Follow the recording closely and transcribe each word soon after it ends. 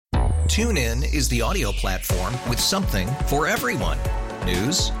TuneIn is the audio platform with something for everyone.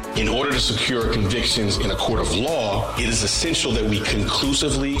 News. In order to secure convictions in a court of law, it is essential that we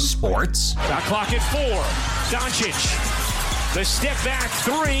conclusively. Sports. Shot clock at 4. Doncic. The step back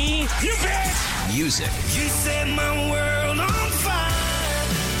 3. You bet. Music. You set my world on fire.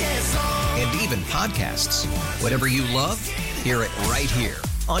 Yes, and even podcasts. Whatever you love, hear it right here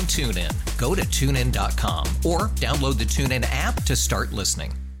on TuneIn. Go to TuneIn.com or download the TuneIn app to start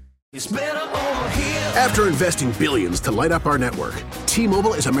listening. It's better over here. After investing billions to light up our network,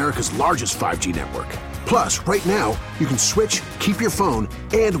 T-Mobile is America's largest 5G network. Plus, right now, you can switch, keep your phone,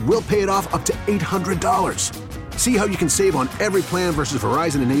 and we'll pay it off up to $800. See how you can save on every plan versus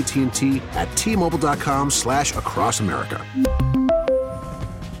Verizon and AT&T at T-Mobile.com/across America.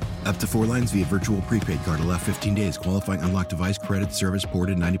 Up to 4 lines via virtual prepaid card. Allow 15 days. Qualifying unlocked device credit service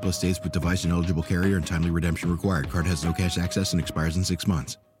ported 90-plus states with device and eligible carrier and timely redemption required. Card has no cash access and expires in 6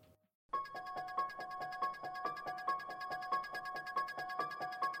 months.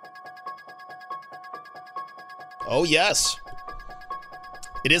 Oh, yes.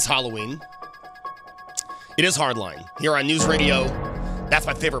 It is Halloween. It is Hardline here on News Radio. That's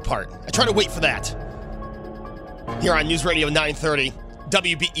my favorite part. I try to wait for that. Here on News Radio 930,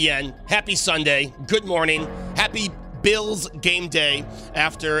 WBEN. Happy Sunday. Good morning. Happy Bills game day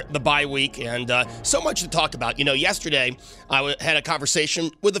after the bye week, and so much to talk about. You know, yesterday I had a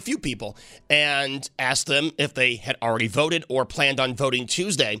conversation with a few people and asked them if they had already voted or planned on voting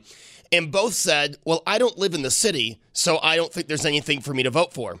Tuesday. And both said, well, I don't live in the city, so I don't think there's anything for me to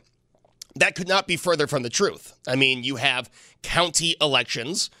vote for. That could not be further from the truth. I mean, you have county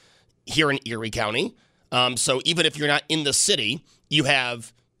elections here in Erie County. So even if you're not in the city, you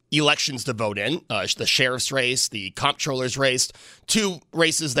have elections to vote in, the sheriff's race, the comptroller's race, 2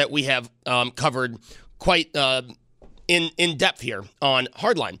 races that we have covered quite in depth here on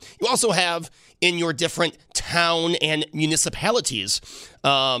Hardline. You also have in your different town and municipalities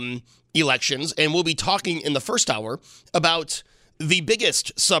elections, and we'll be talking in the first hour about the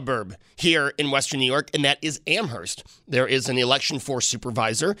biggest suburb here in Western New York, and that is Amherst. There is an election for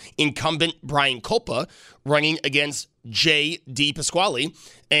supervisor. Incumbent Brian Kulpa running against Jay DePasquale,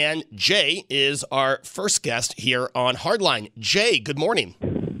 and Jay is our first guest here on Hardline. Jay, good morning.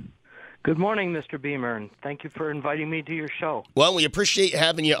 Good morning, Mr. Beamer, and thank you for inviting me to your show. Well, we appreciate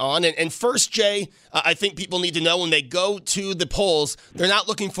having you on. And first, Jay, I think people need to know when they go to the polls, they're not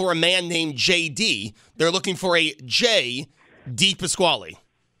looking for a man named J.D. They're looking for a Jay DePasquale.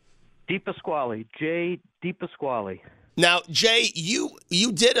 DePasquale, Jay DePasquale. Now, Jay, you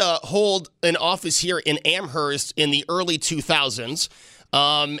did hold an office here in Amherst in the early 2000s.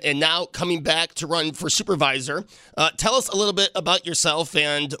 And now coming back to run for supervisor. Tell us a little bit about yourself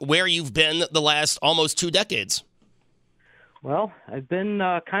and where you've been the last almost 2 decades. Well, I've been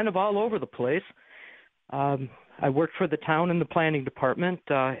kind of all over the place. I worked for the town in the planning department,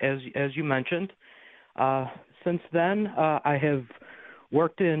 as you mentioned. Since then, I have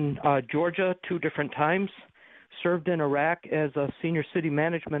worked in Georgia 2 different times, served in Iraq as a senior city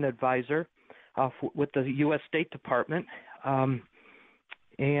management advisor with the U.S. State Department.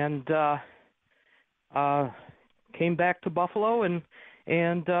 And came back to Buffalo and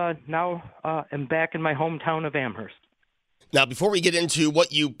now am back in my hometown of Amherst. Now, before we get into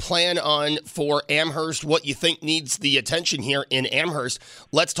what you plan on for Amherst, what you think needs the attention here in Amherst,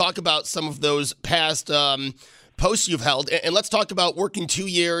 let's talk about some of those past posts you've held. And let's talk about working 2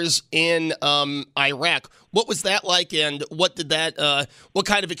 years in Iraq. What was that like, and what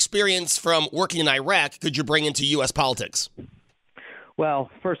kind of experience from working in Iraq could you bring into U.S. politics? Well,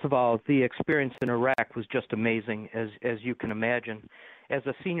 first of all, the experience in Iraq was just amazing, as you can imagine. As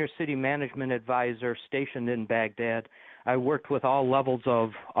a senior city management advisor stationed in Baghdad, I worked with all levels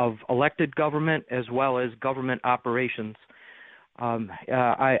of elected government as well as government operations.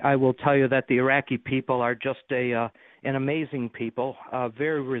 I will tell you that the Iraqi people are just an amazing people,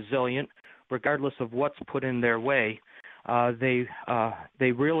 very resilient, regardless of what's put in their way. They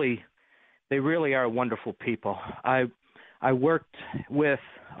really are wonderful people. I worked with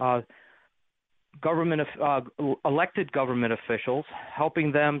elected government officials,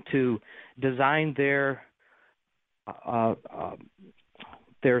 helping them to design their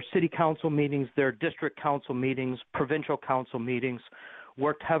city council meetings, their district council meetings, provincial council meetings,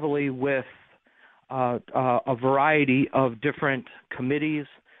 worked heavily with a variety of different committees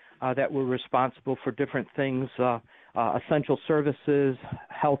that were responsible for different things, essential services,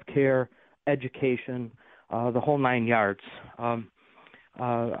 healthcare, education, the whole 9 yards. On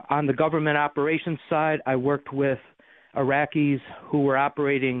the government operations side, I worked with Iraqis who were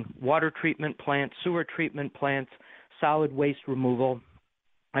operating water treatment plants, sewer treatment plants, solid waste removal,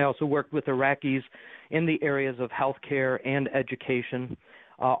 I also worked with Iraqis in the areas of healthcare and education,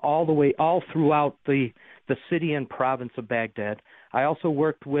 all throughout the city and province of Baghdad. I also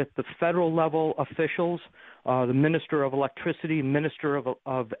worked with the federal level officials, the Minister of Electricity, Minister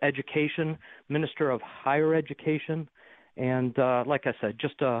of Education, Minister of Higher Education, and like I said,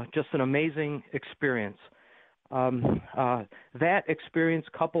 just an amazing experience. That experience,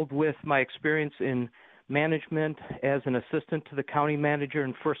 coupled with my experience in management as an assistant to the county manager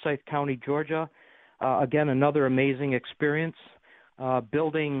in Forsyth County, Georgia, again, another amazing experience,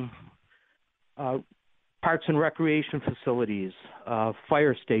 building parks and recreation facilities,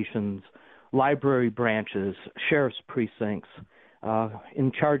 fire stations, library branches, sheriff's precincts,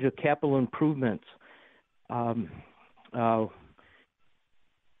 in charge of capital improvements,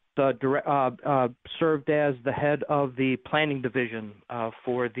 served as the head of the planning division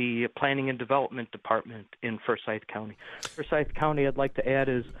for the planning and development department in Forsyth County. Forsyth County, I'd like to add,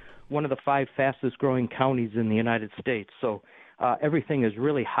 is one of the 5 fastest growing counties in the United States. So everything is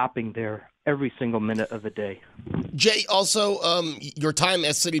really hopping there every single minute of the day. Jay, also your time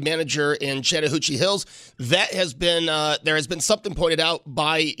as city manager in Chattahoochee Hills, that has been there has been something pointed out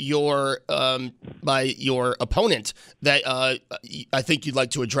by your opponent that I think you'd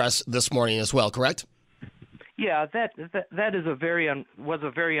like to address this morning as well. Correct? Yeah, that is was a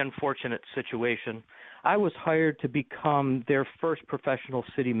very unfortunate situation. I was hired to become their first professional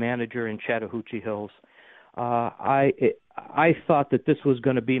city manager in Chattahoochee Hills. I thought that this was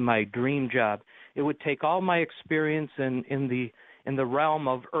going to be my dream job. It would take all my experience in the realm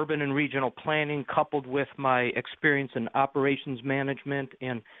of urban and regional planning, coupled with my experience in operations management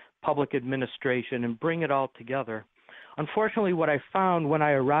and public administration, and bring it all together. Unfortunately, what I found when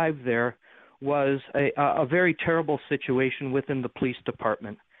I arrived there was a very terrible situation within the police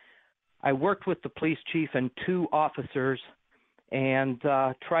department. I worked with the police chief and 2 officers and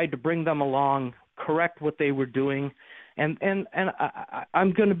tried to bring them along, correct what they were doing, and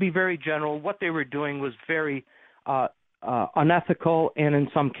I'm going to be very general. What they were doing was very unethical and in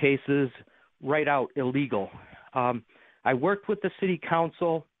some cases right out illegal. I worked with the city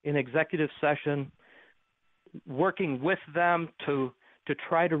council in executive session, working with them to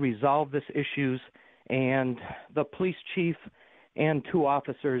try to resolve these issues, and the police chief and 2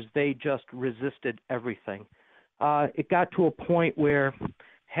 officers, they just resisted everything. It got to a point where I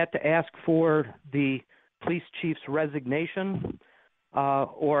had to ask for the police chief's resignation,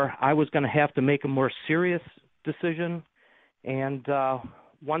 or I was going to have to make a more serious decision. And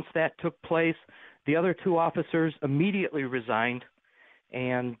once that took place, the other 2 officers immediately resigned,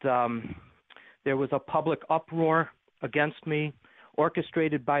 and there was a public uproar against me,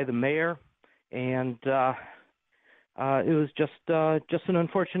 orchestrated by the mayor, and it was just an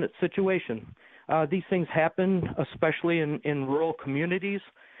unfortunate situation. These things happen, especially in rural communities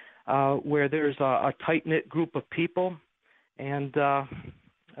where there's a tight-knit group of people, and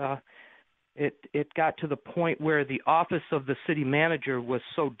it got to the point where the office of the city manager was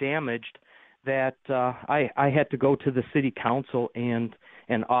so damaged that I had to go to the city council and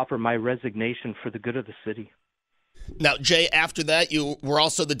offer my resignation for the good of the city. Now, Jay, after that, you were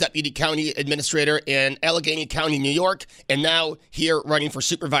also the deputy county administrator in Allegheny County, New York, and now here running for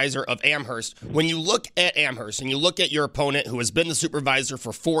supervisor of Amherst. When you look at Amherst and you look at your opponent who has been the supervisor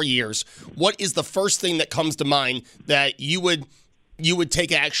for 4 years, what is the first thing that comes to mind that you would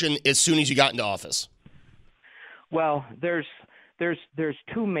take action as soon as you got into office? Well, there's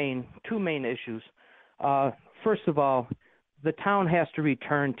 2 main issues. First of all, the town has to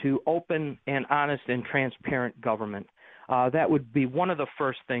return to open and honest and transparent government. That would be one of the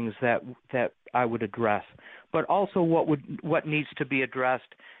first things that I would address. But also what needs to be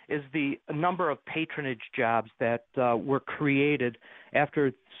addressed is the number of patronage jobs that were created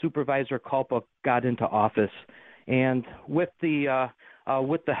after Supervisor Kulpa got into office. And with the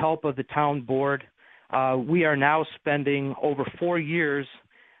help of the town board, we are now spending over 4 years.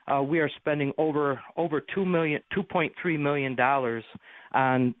 We are spending over $2.3 million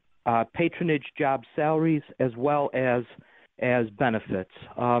on patronage job salaries as well as benefits.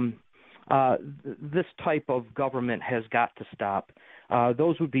 This type of government has got to stop.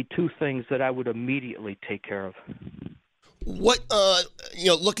 Those would be 2 things that I would immediately take care of. What,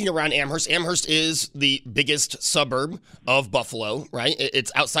 looking around Amherst is the biggest suburb of Buffalo, right?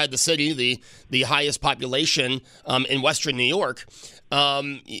 It's outside the city, the highest population in Western New York.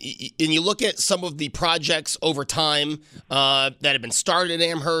 And you look at some of the projects over time that have been started at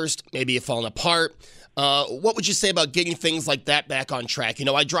Amherst, maybe have fallen apart. What would you say about getting things like that back on track? You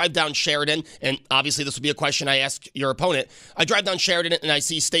know, I drive down Sheridan, and obviously this will be a question I ask your opponent. I drive down Sheridan and I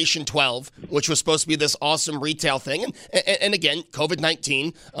see Station 12, which was supposed to be this awesome retail thing. And again,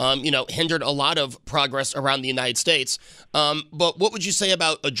 COVID-19, hindered a lot of progress around the United States. But what would you say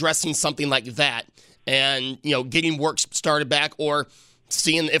about addressing something like that and, getting work started back, or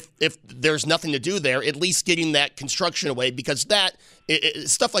seeing if there's nothing to do there, at least getting that construction away, because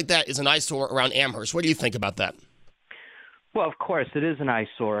stuff like that is an eyesore around Amherst. What do you think about that? Well, of course, it is an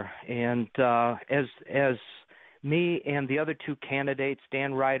eyesore. And as me and the other two candidates,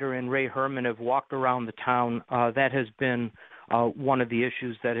 Dan Ryder and Ray Herman, have walked around the town, that has been one of the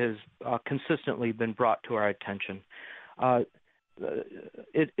issues that has consistently been brought to our attention.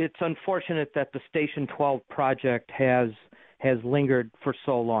 It's unfortunate that the Station 12 project has lingered for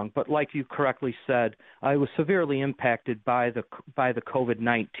so long, but like you correctly said, it was severely impacted by the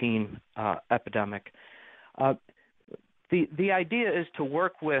COVID-19 epidemic. The idea is to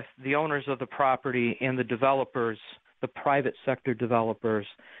work with the owners of the property and the developers, the private sector developers,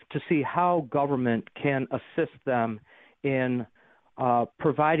 to see how government can assist them in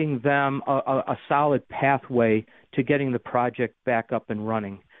providing them a solid pathway to getting the project back up and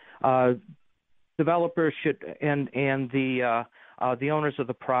running. Developers should and the owners of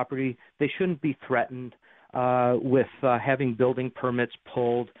the property, they shouldn't be threatened with having building permits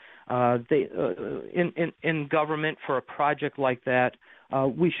pulled. In government, for a project like that,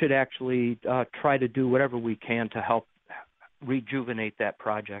 we should actually try to do whatever we can to help rejuvenate that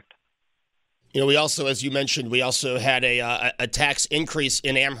project. We also, as you mentioned, we also had a tax increase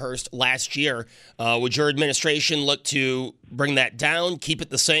in Amherst last year. Would your administration look to bring that down, keep it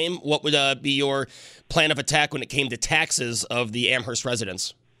the same? What would be your plan of attack when it came to taxes of the Amherst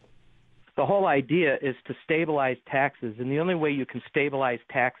residents? The whole idea is to stabilize taxes, and the only way you can stabilize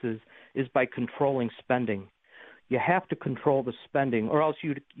taxes is by controlling spending. You have to control the spending, or else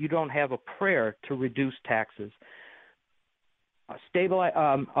you don't have a prayer to reduce taxes.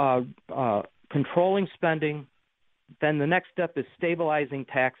 Controlling spending, then the next step is stabilizing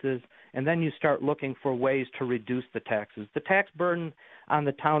taxes, and then you start looking for ways to reduce the taxes. The tax burden on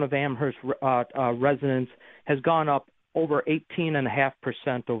the town of Amherst residents has gone up over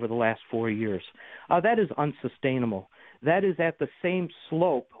 18.5% over the last 4 years. That is unsustainable. That is at the same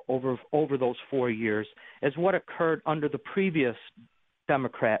slope over those 4 years as what occurred under the previous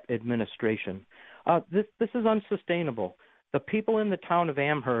Democrat administration. This is unsustainable. The people in the town of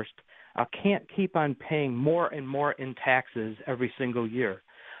Amherst can't keep on paying more and more in taxes every single year.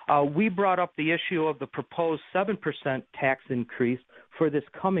 We brought up the issue of the proposed 7% tax increase for this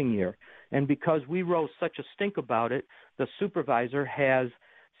coming year. And because we rose such a stink about it, the supervisor has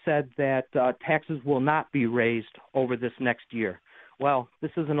said that taxes will not be raised over this next year. Well,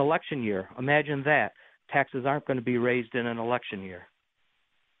 this is an election year. Imagine that. Taxes aren't going to be raised in an election year.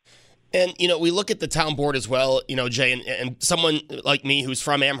 And, we look at the town board as well, Jay, and someone like me who's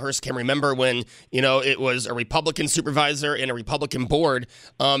from Amherst can remember when, it was a Republican supervisor and a Republican board.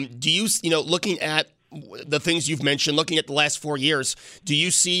 Do you, looking at the things you've mentioned, looking at the last 4 years, do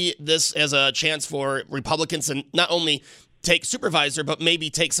you see this as a chance for Republicans to not only take supervisor, but maybe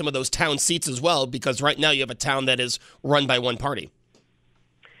take some of those town seats as well? Because right now you have a town that is run by one party.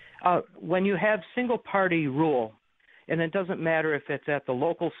 When you have single party rule, and it doesn't matter if it's at the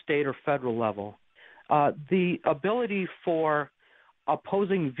local, state, or federal level, the ability for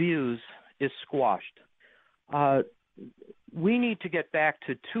opposing views is squashed. We need to get back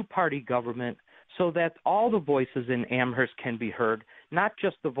to two-party government so that all the voices in Amherst can be heard, not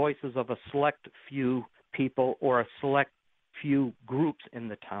just the voices of a select few people or a select few groups in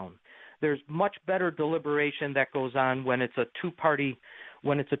the town. There's much better deliberation that goes on when it's a two-party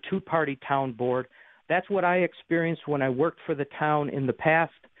town board. That's what I experienced when I worked for the town in the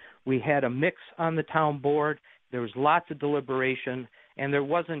past. We had a mix on the town board. There was lots of deliberation, and there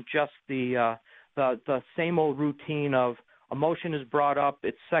wasn't just the same old routine of a motion is brought up,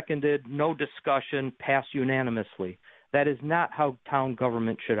 it's seconded, no discussion, passed unanimously. That is not how town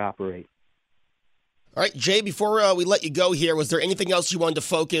government should operate. All right, Jay, before we let you go here, was there anything else you wanted to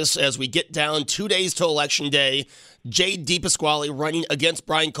focus as we get down 2 days to Election Day? Jay DePasquale running against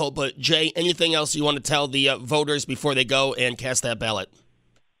Brian Colt. But, Jay, anything else you want to tell the voters before they go and cast that ballot?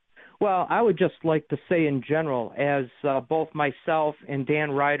 Well, I would just like to say in general, as both myself and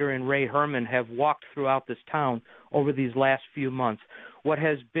Dan Ryder and Ray Herman have walked throughout this town over these last few months, what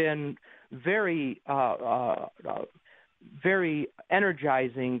has been very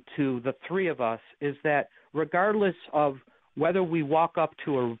energizing to the three of us is that regardless of whether we walk up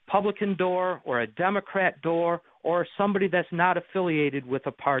to a Republican door or a Democrat door or somebody that's not affiliated with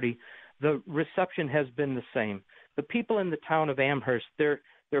a party, the reception has been the same. The people in the town of Amherst, they're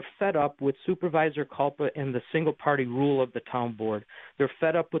fed up with Supervisor Kulpa and the single-party rule of the town board. They're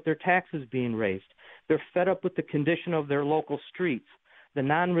fed up with their taxes being raised. They're fed up with the condition of their local streets, the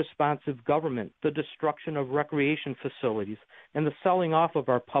non-responsive government, the destruction of recreation facilities, and the selling off of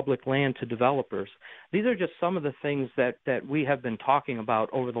our public land to developers. These are just some of the things that we have been talking about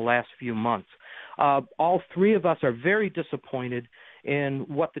over the last few months. All three of us are very disappointed in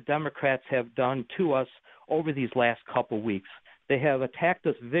what the Democrats have done to us over these last couple weeks. They have attacked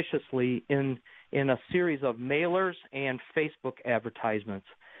us viciously in a series of mailers and Facebook advertisements.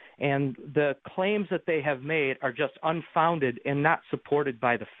 And the claims that they have made are just unfounded and not supported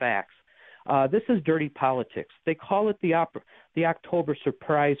by the facts. This is dirty politics. They call it the October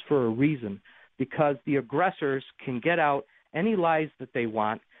surprise for a reason, because the aggressors can get out any lies that they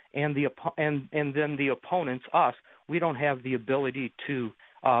want, and then the opponents, us, we don't have the ability to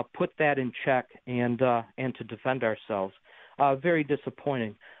put that in check and to defend ourselves. Very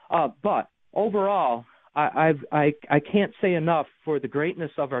disappointing. But overall, I can't say enough for the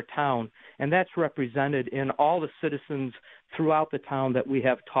greatness of our town, and that's represented in all the citizens throughout the town that we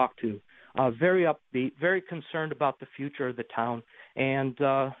have talked to. Very upbeat, very concerned about the future of the town, and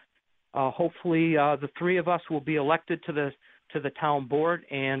hopefully the three of us will be elected to the town board,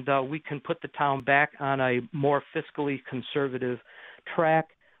 and we can put the town back on a more fiscally conservative track,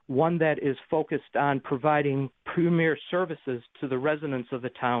 one that is focused on providing premier services to the residents of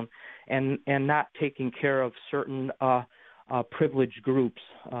the town and not taking care of certain privileged groups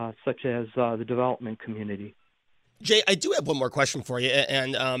such as the development community. Jay, I do have one more question for you,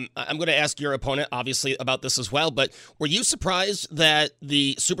 and I'm going to ask your opponent, obviously, about this as well, but were you surprised that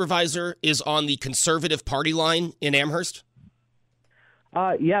the supervisor is on the conservative party line in Amherst?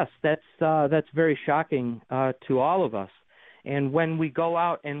 Yes, that's very shocking to all of us. And when we go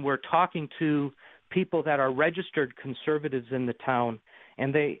out and we're talking to people that are registered conservatives in the town,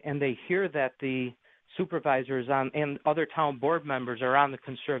 and they hear that the supervisors and other town board members are on the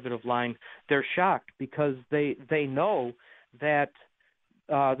conservative line, they're shocked because they know that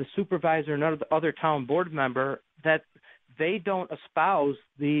the supervisor and other town board member, that they don't espouse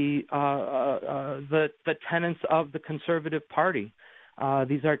the tenets of the conservative party.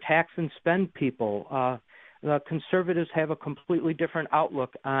 These are tax and spend people. The conservatives have a completely different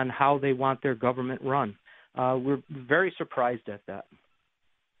outlook on how they want their government run. We're very surprised at that.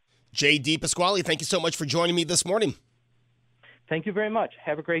 Jay DePasquale, thank you so much for joining me this morning. Thank you very much.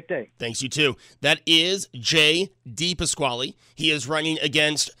 Have a great day. Thanks, you too. That is Jay DePasquale. He is running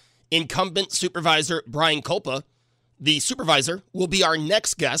against incumbent Supervisor Brian Kulpa. The supervisor will be our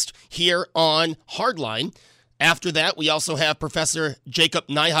next guest here on Hardline. After that, we also have Professor Jacob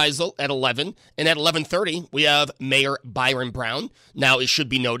Neuheisel at 11. And at 11:30, we have Mayor Byron Brown. Now, it should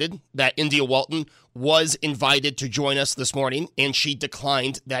be noted that India Walton was invited to join us this morning, and she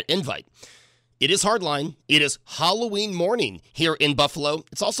declined that invite. It is Hardline. It is Halloween morning here in Buffalo.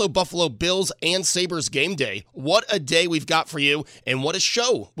 It's also Buffalo Bills and Sabres game day. What a day we've got for you, and what a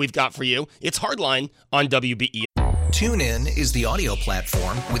show we've got for you. It's Hardline on WBEN. TuneIn is the audio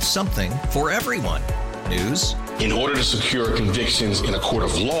platform with something for everyone. News. In order to secure convictions in a court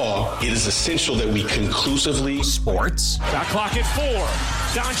of law, it is essential that we conclusively. Sports. Shot clock at 4.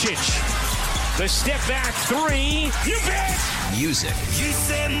 Doncic. The step back 3. You bet. Music. You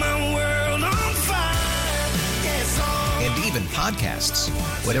set my world on fire. Yes, and even podcasts.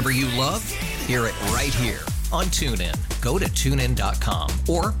 Whatever you love, hear it right here on TuneIn. Go to TuneIn.com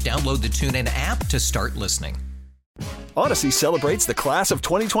or download the TuneIn app to start listening. Odyssey celebrates the class of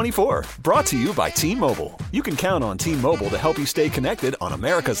 2024, brought to you by T-Mobile. You can count on T-Mobile to help you stay connected on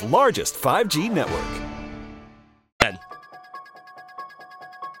America's largest 5G network.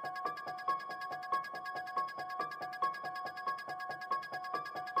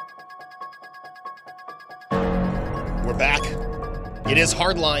 We're back. It is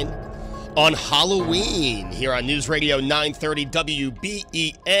Hardline on Halloween here on News Radio 930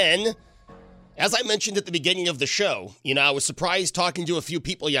 WBEN. As I mentioned at the beginning of the show, I was surprised talking to a few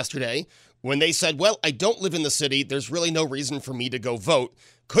people yesterday when they said, well, I don't live in the city. There's really no reason for me to go vote.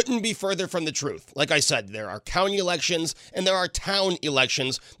 Couldn't be further from the truth. Like I said, there are county elections and there are town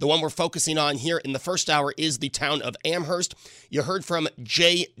elections. The one we're focusing on here in the first hour is the town of Amherst. You heard from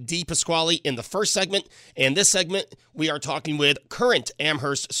Jay DePasquale in the first segment. And this segment, we are talking with current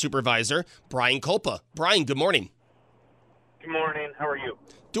Amherst supervisor, Brian Kulpa. Brian, good morning. Good morning. How are you?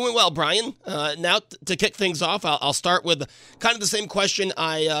 Doing well, Brian. Now, to kick things off, I'll start with kind of the same question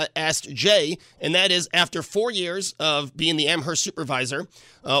I asked Jay, and that is, after 4 years of being the Amherst supervisor,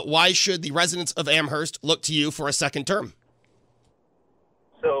 why should the residents of Amherst look to you for a second term?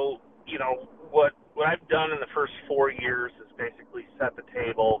 So, what I've done in the first 4 years is basically set the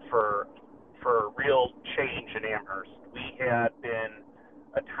table for real change in Amherst. We had been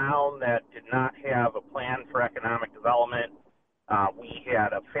a town that did not have a plan for economic development. We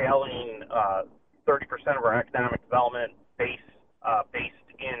had a failing 30% of our economic development based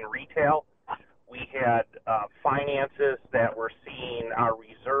in retail. We had finances that were seeing our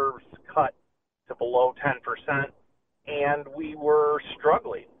reserves cut to below 10%, and we were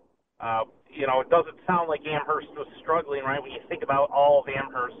struggling. It doesn't sound like Amherst was struggling, right? When you think about all of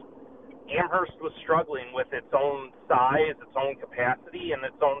Amherst was struggling with its own size, its own capacity, and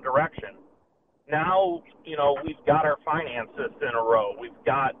its own direction. Now, we've got our finances in a row. We've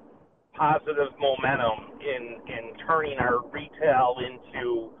got positive momentum in turning our retail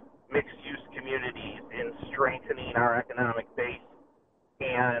into mixed-use communities, in strengthening our economic base,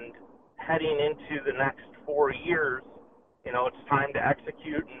 and heading into the next 4 years, it's time to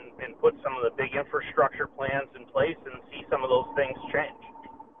execute and put some of the big infrastructure plans in place and see some of those things change.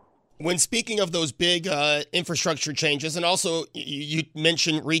 When speaking of those big infrastructure changes, and also you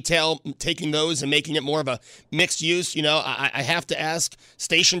mentioned retail, taking those and making it more of a mixed use, I have to ask,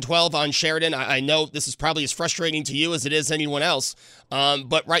 Station 12 on Sheridan, I know this is probably as frustrating to you as it is anyone else,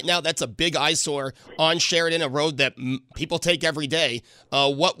 but right now that's a big eyesore on Sheridan, a road that people take every day.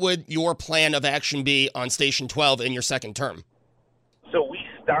 What would your plan of action be on Station 12 in your second term? So we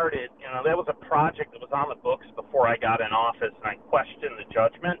started, that was a project that was on the books before I got in office, and I questioned the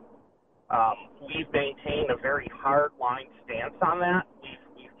judgment. We've maintained a very hard line stance on that.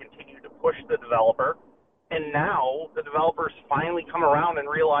 We've continued to push the developer, and now the developers finally come around and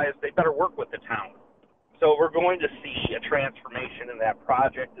realize they better work with the town. So we're going to see a transformation in that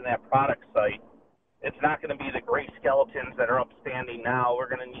project, in that product site. It's not going to be the gray skeletons that are upstanding now. We're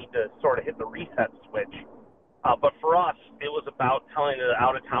going to need to sort of hit the reset switch. But for us, it was about telling the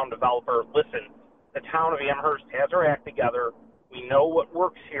out-of-town developer, listen, the town of Amherst has our act together. We know what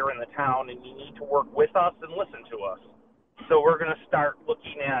works here in the town, and you need to work with us and listen to us. So we're going to start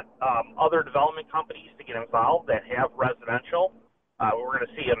looking at other development companies to get involved that have residential. We're going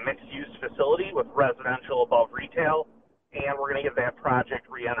to see a mixed-use facility with residential above retail, and we're going to get that project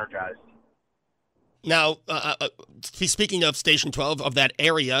re-energized. Now, speaking of Station 12, of that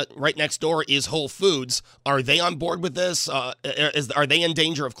area, right next door is Whole Foods. Are they on board with this? Are they in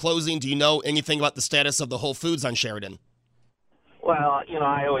danger of closing? Do you know anything about the status of the Whole Foods on Sheridan? Well,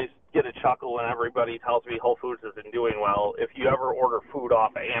 I always get a chuckle when everybody tells me Whole Foods isn't doing well. If you ever order food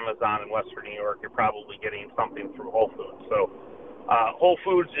off of Amazon in Western New York, you're probably getting something through Whole Foods. So Whole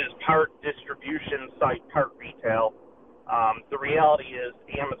Foods is part distribution site, part retail. The reality is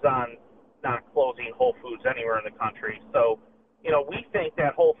Amazon not closing Whole Foods anywhere in the country. So, we think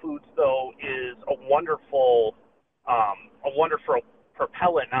that Whole Foods, though, is a wonderful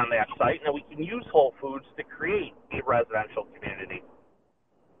propellant on that site, and that we can use Whole Foods to create a residential community.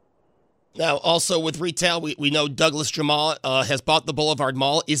 Now, also with retail, we know Douglas Jamal has bought the Boulevard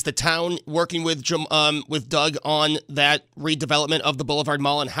Mall. Is the town working with Doug on that redevelopment of the Boulevard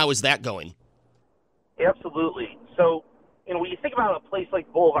Mall, and how is that going? Absolutely. So, when you think about a place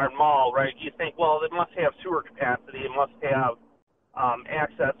like Boulevard Mall, right, you think, well, it must have sewer capacity, it must have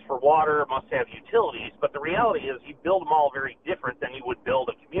access for water, it must have utilities. But the reality is you build a mall very different than you would build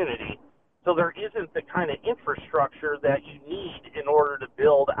a community. So there isn't the kind of infrastructure that you need in order to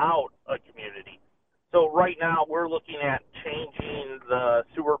build out a community. So right now we're looking at changing the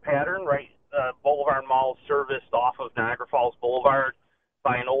sewer pattern, right? Boulevard Mall is serviced off of Niagara Falls Boulevard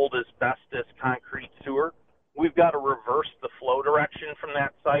by an old asbestos concrete sewer. We've got to reverse the flow direction from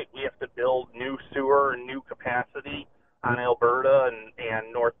that site. We have to build new sewer and new capacity on Alberta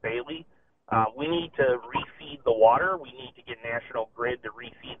and North Bailey. We need to refeed the water. We need to get National Grid to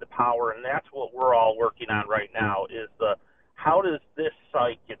refeed the power, and that's what we're all working on right now is how does this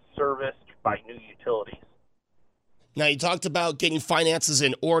site get serviced by new utilities? Now, you talked about getting finances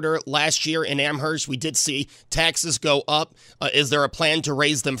in order. Last year in Amherst, we did see taxes go up. Is there a plan to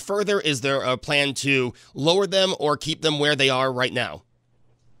raise them further? Is there a plan to lower them or keep them where they are right now?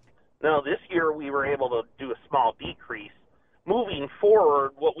 No, this year we were able to do a small decrease. Moving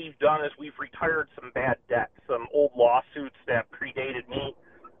forward, what we've done is we've retired some bad debts, some old lawsuits that predated me,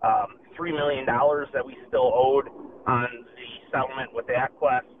 $3 million that we still owed on the settlement with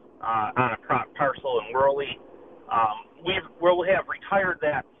AqueWest on a parcel in Worley. We'll have retired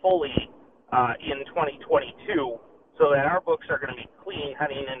that fully in 2022, so that our books are going to be clean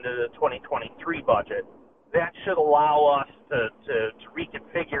heading into the 2023 budget. That should allow us to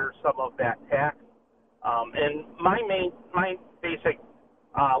reconfigure some of that tax. And my basic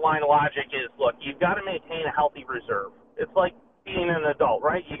line of logic is, look, you've got to maintain a healthy reserve. It's like being an adult,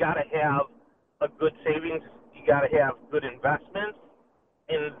 right? You got to have a good savings, you got to have good investments,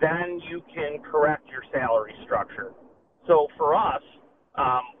 and then you can correct your salary structure. So for us,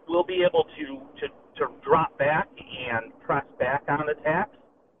 we'll be able to drop back and press back on the tax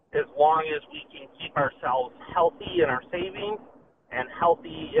as long as we can keep ourselves healthy in our savings and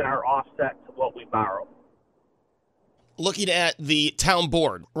healthy in our offset to what we borrow. Looking at the town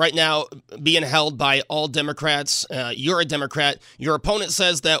board right now being held by all Democrats, you're a Democrat. Your opponent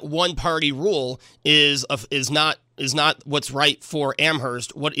says that one-party rule is not what's right for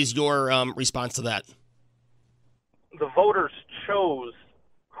Amherst. What is your response to that? The voters chose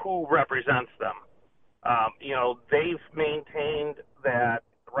who represents them. They've maintained that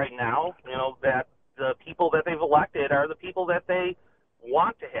right now, that the people that they've elected are the people that they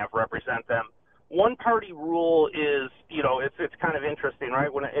want to have represent them. One-party rule is, it's kind of interesting, right?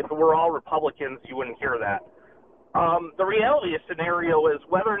 If it were all Republicans, you wouldn't hear that. The reality of the scenario is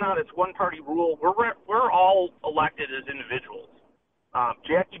whether or not it's one-party rule, we're all elected as individuals.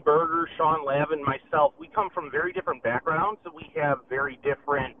 Jackie Berger, Sean Lavin, myself, we come from very different backgrounds, and we have very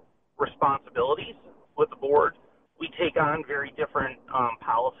different responsibilities with the board. We take on very different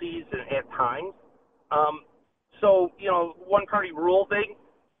policies at times. One-party rule thing,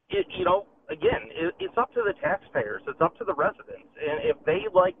 it's up to the taxpayers. It's up to the residents. And if they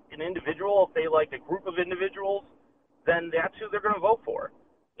like an individual, if they like a group of individuals, then that's who they're going to vote for.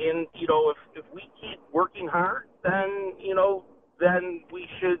 And, if we keep working hard, then we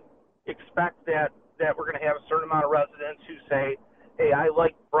should expect that we're going to have a certain amount of residents who say, hey, I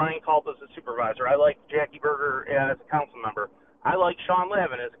like Brian Culp as a supervisor. I like Jackie Berger as a council member. I like Sean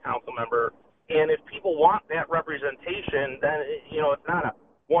Lavin as a council member. And if people want that representation, then, it's not a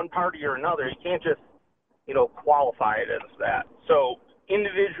one party or another. You can't just, qualify it as that. So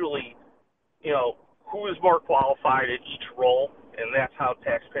individually, who is more qualified at each role, and that's how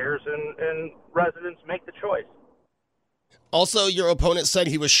taxpayers and residents make the choice. Also, your opponent said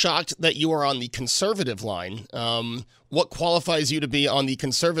he was shocked that you are on the conservative line. What qualifies you to be on the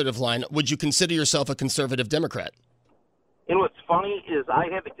conservative line? Would you consider yourself a conservative Democrat? What's funny is I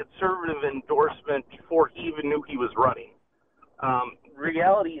had the conservative endorsement before he even knew he was running.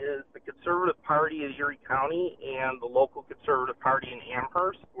 Reality is the Conservative Party of Erie County and the local Conservative Party in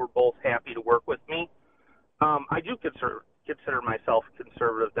Amherst were both happy to work with me. I do consider myself a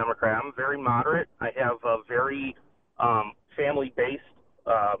conservative Democrat. I'm very moderate. I have a very family-based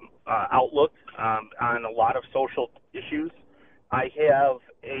outlook on a lot of social issues. I have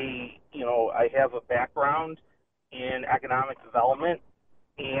a background in economic development,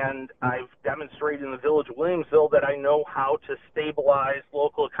 and I've demonstrated in the village of Williamsville that I know how to stabilize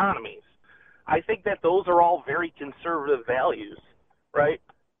local economies. I think that those are all very conservative values, right?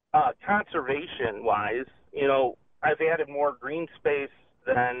 Conservation-wise, I've added more green space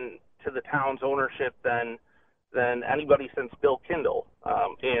to the town's ownership than anybody since Bill Kindle,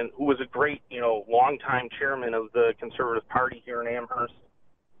 and who was a great, longtime chairman of the Conservative Party here in Amherst.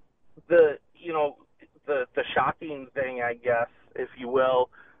 The shocking thing, I guess, if you will,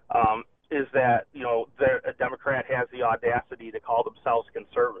 is that, a Democrat has the audacity to call themselves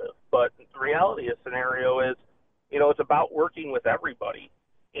conservative. But the reality of the scenario is, it's about working with everybody,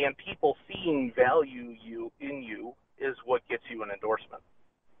 and people seeing value in you is what gets you an endorsement.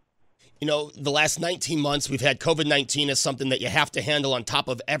 The last 19 months, we've had COVID-19 as something that you have to handle on top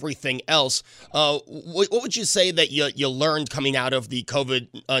of everything else. What would you say that you learned coming out of the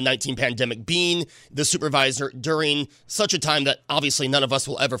COVID-19 pandemic, being the supervisor during such a time that obviously none of us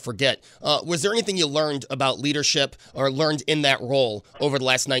will ever forget? Was there anything you learned about leadership or learned in that role over the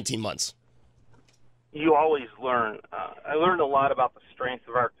last 19 months? You always learn. I learned a lot about the strength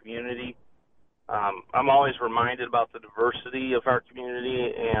of our community. I'm always reminded about the diversity of our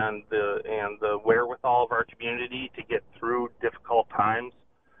community and the wherewithal of our community to get through difficult times.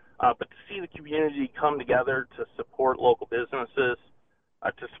 But to see the community come together to support local businesses,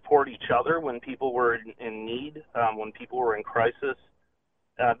 to support each other when people were in need, when people were in crisis,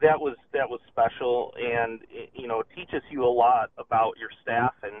 that was special. And it teaches you a lot about your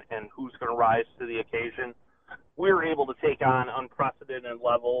staff and who's going to rise to the occasion. We were able to take on unprecedented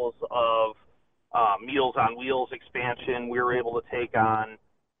levels of Meals on Wheels expansion. We were able to take on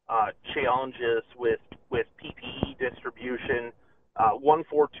challenges with PPE distribution.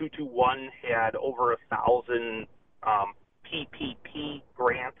 14221 had over 1,000 PPP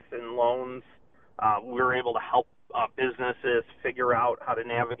grants and loans. We were able to help businesses figure out how to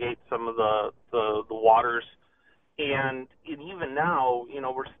navigate some of the waters. And even now,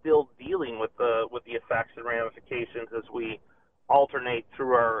 we're still dealing with the effects and ramifications as we alternate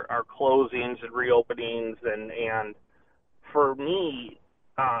through our closings and reopenings. And for me,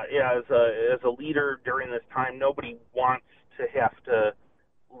 as a leader during this time, nobody wants to have to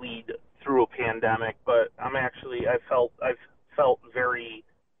lead through a pandemic, but I've felt very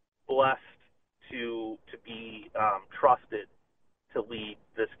blessed to be trusted to lead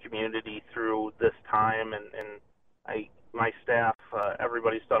this community through this time, and my staff,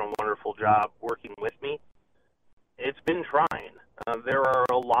 everybody's done a wonderful job working with me. It's been trying. There are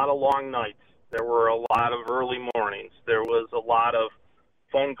a lot of long nights. There were a lot of early mornings. There was a lot of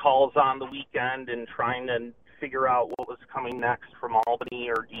phone calls on the weekend and trying to figure out what was coming next from Albany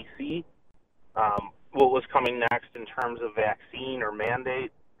or D.C., what was coming next in terms of vaccine or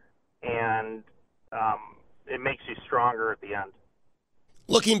mandate, and it makes you stronger at the end.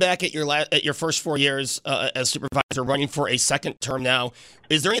 Looking back at your first 4 years as supervisor, running for a second term now,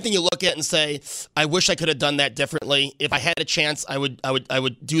 is there anything you look at and say, I wish I could have done that differently? If I had a chance, I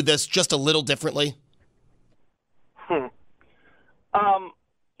would do this just a little differently?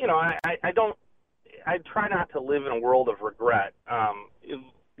 I try not to live in a world of regret.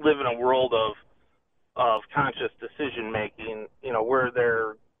 Live in a world of conscious decision making. Where there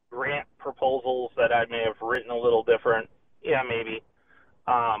are grant proposals that I may have written a little different. Yeah, maybe.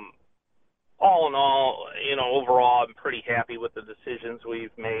 All in all, overall, I'm pretty happy with the decisions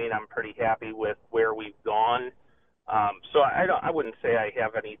we've made. I'm pretty happy with where we've gone. So I wouldn't say I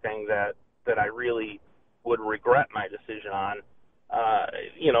have anything that I really would regret my decision on.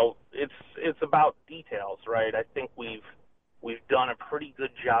 It's about details, right? I think we've done a pretty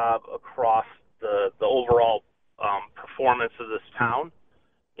good job across the overall performance of this town,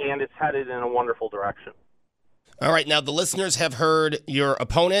 and it's headed in a wonderful direction. All right, now the listeners have heard your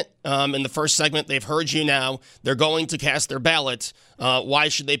opponent in the first segment. They've heard you now. They're going to cast their ballot. Why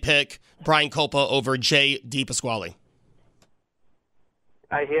should they pick Brian Kolpa over Jay DePasquale?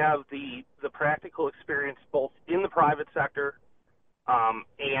 I have the practical experience both in the private sector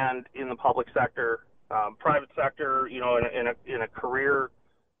and in the public sector. Private sector, in a career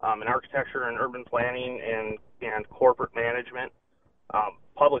in architecture and urban planning and corporate management.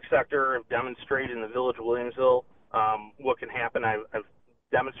 Public sector, I've demonstrated in the Village of Williamsville what can happen. I've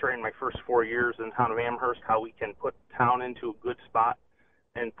demonstrated in my first 4 years in the town of Amherst how we can put town into a good spot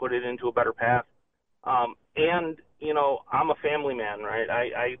and put it into a better path. And, I'm a family man, right?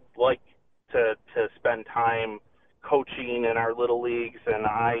 I like to spend time coaching in our little leagues, and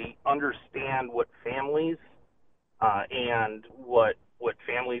I understand what families and what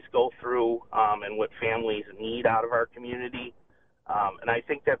families go through and what families need out of our community. And I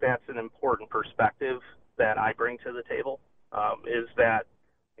think that's an important perspective that I bring to the table, is that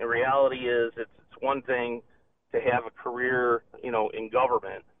in reality it's one thing to have a career, in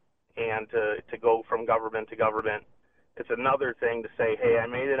government and to go from government to government. It's another thing to say, hey, I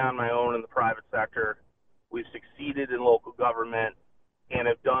made it on my own in the private sector. We've succeeded in local government and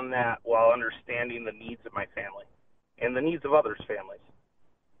have done that while understanding the needs of my family and the needs of others' families.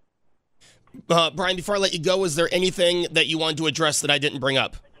 Brian, before I let you go, is there anything that you wanted to address that I didn't bring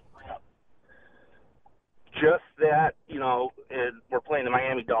up? Just that, we're playing the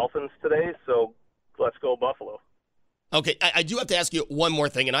Miami Dolphins today, so let's go Buffalo. Okay, I do have to ask you one more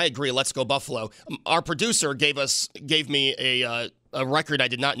thing, and I agree, let's go Buffalo. Our producer gave me a record I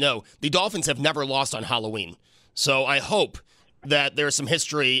did not know. The Dolphins have never lost on Halloween, so I hope that there's some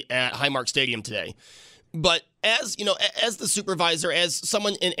history at Highmark Stadium today. But as the supervisor, as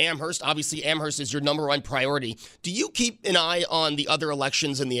someone in Amherst, obviously Amherst is your number one priority. Do you keep an eye on the other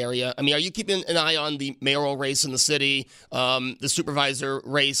elections in the area? I mean, are you keeping an eye on the mayoral race in the city, the supervisor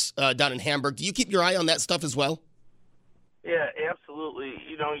race down in Hamburg? Do you keep your eye on that stuff as well? Yeah, absolutely.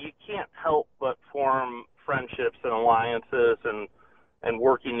 You can't help but form friendships and alliances and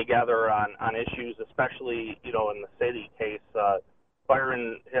working together on issues, especially, in the city case.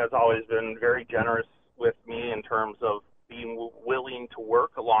 Byron has always been very generous with me in terms of being willing to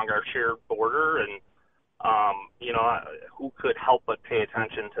work along our shared border, and who could help but pay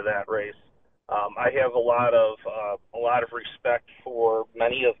attention to that race. I have a lot of respect for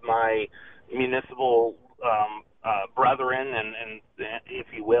many of my municipal brethren, and if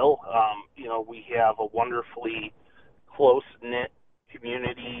you will, we have a wonderfully close-knit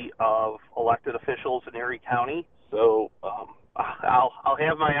community of elected officials in Erie County. So I'll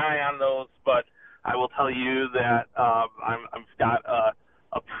have my eye on those, but I will tell you that I've got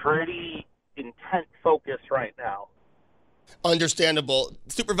a pretty intense focus right now. Understandable.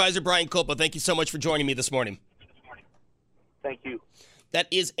 Supervisor Brian Kolpa, thank you so much for joining me this morning. Thank you. That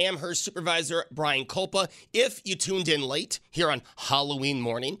is Amherst Supervisor Brian Kulpa. If you tuned in late here on Halloween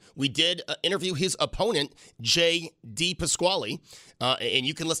morning, we did interview his opponent, Jay D. Pasquale, and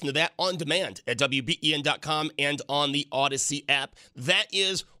you can listen to that on demand at WBEN.com and on the Odyssey app. That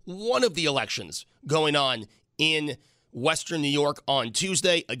is one of the elections going on in Western New York on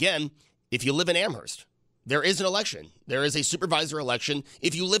Tuesday. Again, if you live in Amherst, there is an election. There is a supervisor election.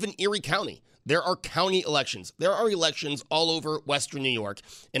 If you live in Erie County, there are county elections. There are elections all over Western New York,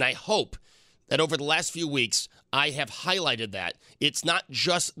 and I hope that over the last few weeks, I have highlighted that. It's not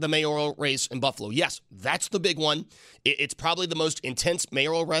just the mayoral race in Buffalo. Yes, that's the big one. It's probably the most intense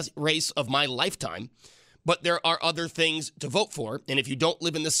mayoral race of my lifetime, but there are other things to vote for, and if you don't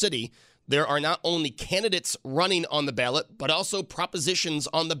live in the city, there are not only candidates running on the ballot, but also propositions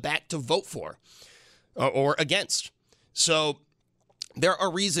on the back to vote for or against. So there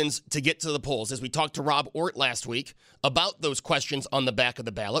are reasons to get to the polls. As we talked to Rob Ort last week about those questions on the back of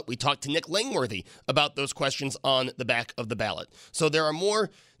the ballot, we talked to Nick Langworthy about those questions on the back of the ballot. So there are more.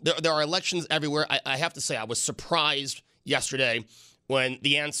 There are elections everywhere. I have to say, I was surprised yesterday when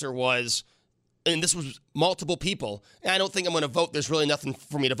the answer was, and this was multiple people, and I don't think I'm going to vote. There's really nothing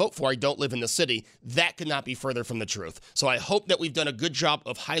for me to vote for. I don't live in the city. That could not be further from the truth. So I hope that we've done a good job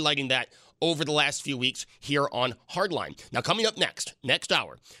of highlighting that over the last few weeks here on Hardline. Now, coming up next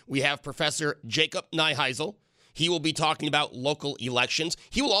hour, we have Professor Jacob Nyheisel. He will be talking about local elections.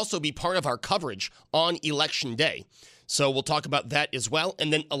 He will also be part of our coverage on Election Day. So we'll talk about that as well.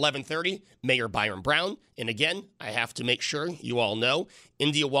 And then 11:30, Mayor Byron Brown. And again, I have to make sure you all know,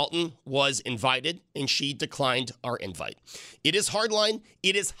 India Walton was invited, and she declined our invite. It is Hardline.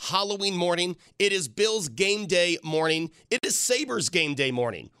 It is Halloween morning. It is Bills game day morning. It is Sabres game day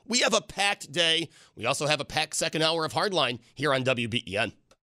morning. We have a packed day. We also have a packed second hour of Hardline here on WBEN.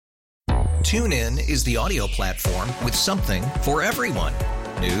 TuneIn is the audio platform with something for everyone.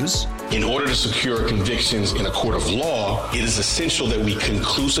 News. In order to secure convictions in a court of law, it is essential that we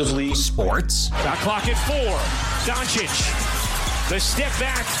conclusively. Sports. Shot clock at 4. Doncic. The step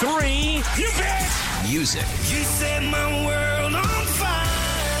back 3. You bet. Music. You set my world on fire.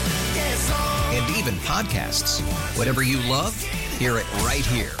 Yes, and even podcasts. Whatever you love, hear it right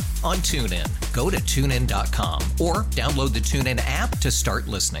here on TuneIn. Go to TuneIn.com or download the TuneIn app to start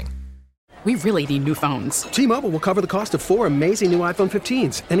listening. We really need new phones. T-Mobile will cover the cost of 4 amazing new iPhone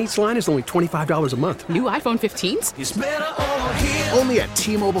 15s, and each line is only $25 a month. New iPhone 15s? It's better over here. Only at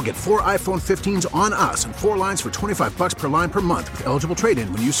T-Mobile, get 4 iPhone 15s on us and 4 lines for $25 per line per month with eligible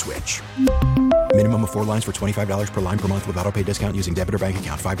trade-in when you switch. Minimum of 4 lines for $25 per line per month with autopay discount using debit or bank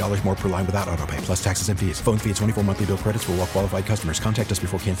account. $5 more per line without autopay, plus taxes and fees. Phone fee at 24 monthly bill credits for well-qualified customers. Contact us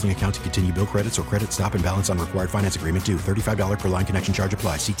before canceling account to continue bill credits or credit stop and balance on required finance agreement due. $35 per line connection charge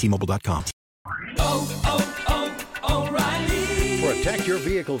applies. See T-Mobile.com. O'Reilly. Protect your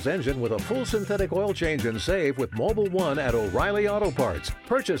vehicle's engine with a full synthetic oil change and save with Mobil 1 at O'Reilly Auto Parts.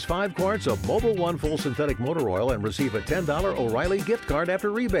 Purchase 5 quarts of Mobil 1 full synthetic motor oil and receive a $10 O'Reilly gift card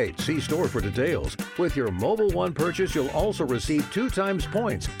after rebate. See store for details. With your Mobil 1 purchase, you'll also receive 2 times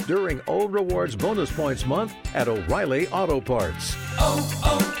points during Old Rewards Bonus Points Month at O'Reilly Auto Parts.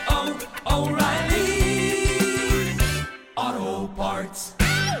 O'Reilly.